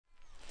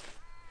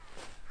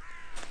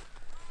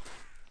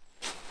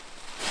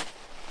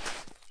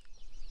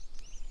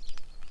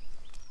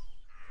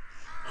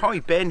Hi,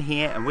 Ben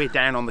here, and we're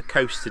down on the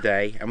coast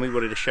today, and we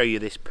wanted to show you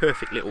this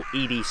perfect little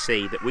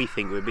EDC that we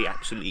think would be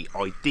absolutely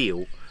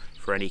ideal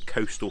for any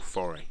coastal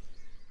foray.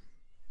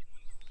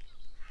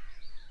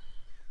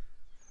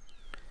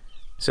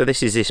 So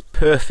this is this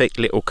perfect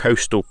little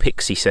coastal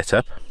Pixie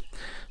setup.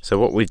 So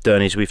what we've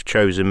done is we've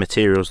chosen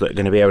materials that are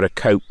going to be able to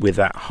cope with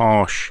that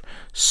harsh,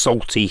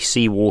 salty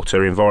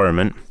seawater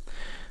environment.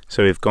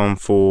 So we've gone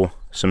for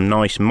some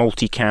nice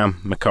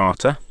multicam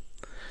micarta,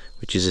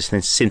 which is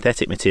a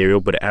synthetic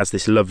material, but it has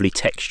this lovely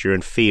texture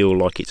and feel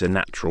like it's a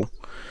natural.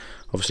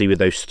 Obviously with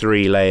those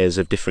 3 layers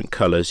of different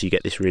colours, you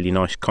get this really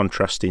nice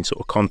contrasting sort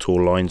of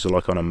contour lines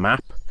like on a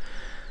map.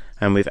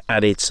 And we've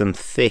added some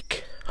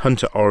thick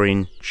hunter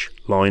orange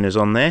liners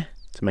on there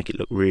to make it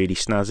look really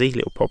snazzy,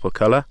 little pop of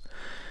colour.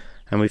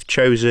 And we've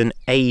chosen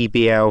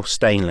ABL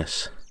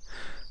stainless.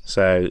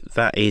 So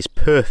that is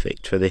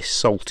perfect for this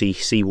salty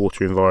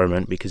seawater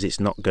environment because it's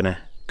not going to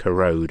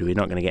corrode. We're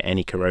not going to get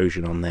any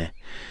corrosion on there.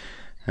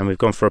 And we've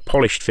gone for a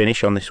polished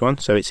finish on this one,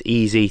 so it's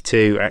easy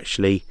to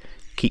actually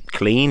keep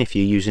clean if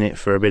you're using it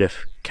for a bit of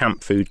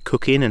camp food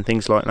cooking and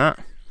things like that.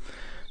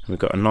 And we've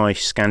got a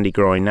nice Scandi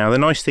grind. Now the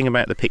nice thing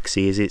about the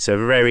Pixie is it's a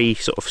very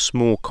sort of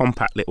small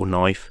compact little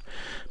knife,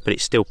 but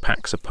it still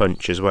packs a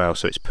punch as well,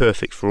 so it's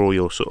perfect for all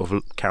your sort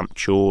of camp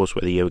chores,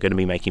 whether you're going to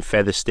be making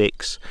feather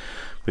sticks.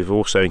 We've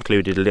also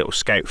included a little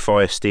Scout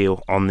fire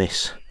steel on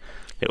this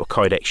little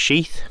Kydex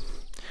sheath,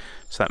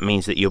 so that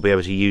means that you'll be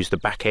able to use the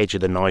back edge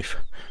of the knife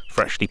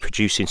for actually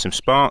producing some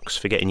sparks,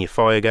 for getting your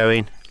fire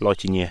going,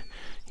 lighting your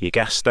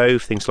gas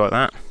stove, things like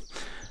that.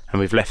 And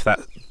we've left that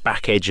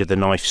back edge of the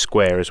knife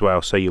square as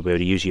well, so you'll be able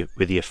to use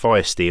with your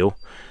fire steel.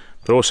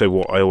 But also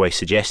what I always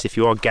suggest, if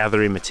you are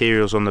gathering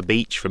materials on the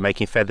beach for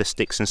making feather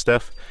sticks and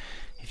stuff,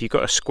 if you've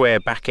got a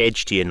square back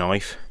edge to your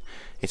knife,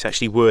 it's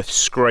actually worth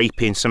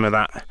scraping some of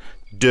that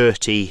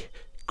dirty,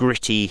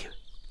 gritty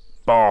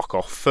bark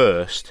off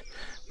first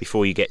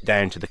before you get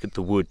down to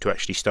the wood to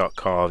actually start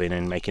carving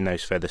and making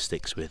those feather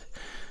sticks with.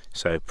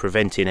 So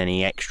preventing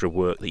any extra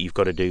work that you've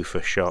got to do for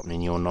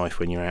sharpening your knife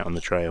when you're out on the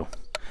trail.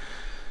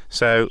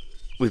 So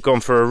we've gone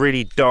for a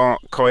really dark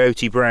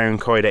coyote brown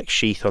Kydex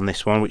sheath on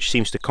this one, which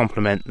seems to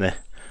complement the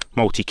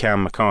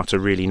multicam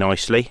micarta really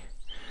nicely.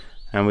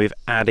 And we've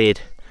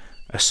added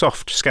a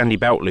soft Scandi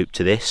belt loop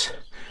to this,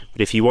 but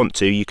if you want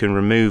to, you can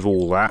remove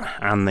all that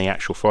and the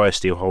actual fire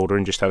steel holder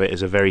and just have it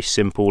as a very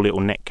simple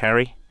little neck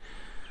carry.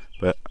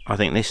 But I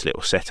think this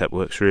little setup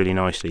works really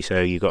nicely.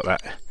 So you've got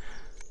that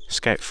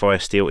Scout fire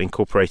steel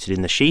incorporated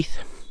in the sheath,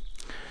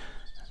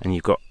 and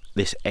you've got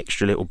this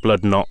extra little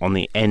blood knot on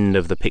the end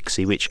of the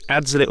Pixie, which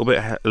adds a little bit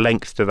of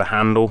length to the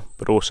handle,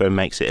 but also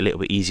makes it a little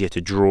bit easier to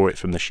draw it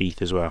from the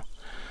sheath as well.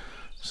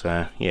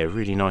 So yeah,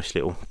 really nice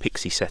little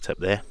Pixie setup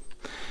there.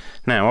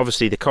 Now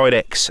obviously the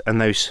Kydex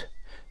and those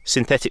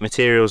synthetic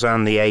materials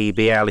and the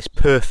ABL is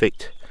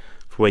perfect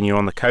for when you're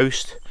on the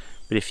coast,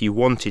 but if you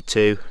wanted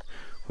to,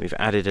 we've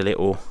added a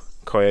little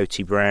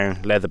coyote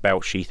brown leather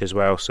belt sheath as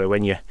well, so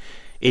when you're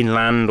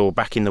inland or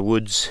back in the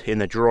woods in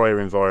the drier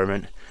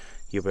environment,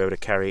 you'll be able to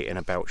carry it in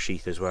a belt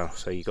sheath as well.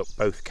 So you've got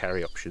both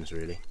carry options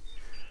really.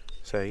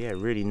 So yeah,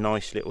 really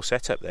nice little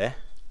setup there.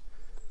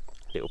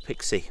 Little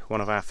Pixie,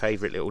 one of our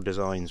favourite little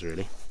designs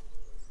really.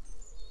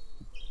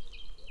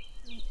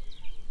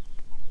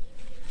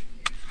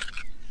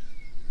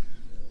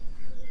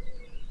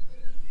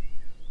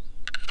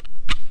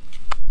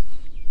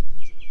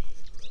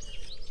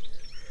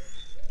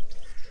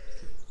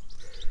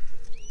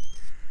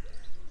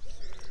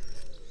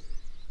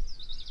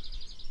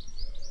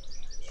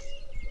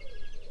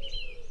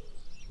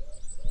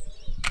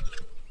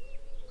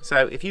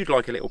 So if you'd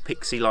like a little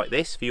Pixie like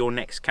this for your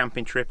next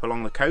camping trip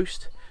along the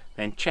coast,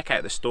 then check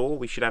out the store.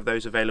 We should have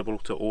those available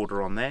to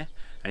order on there.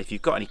 And if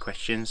you've got any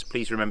questions,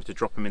 please remember to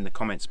drop them in the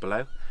comments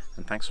below.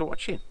 And thanks for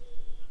watching.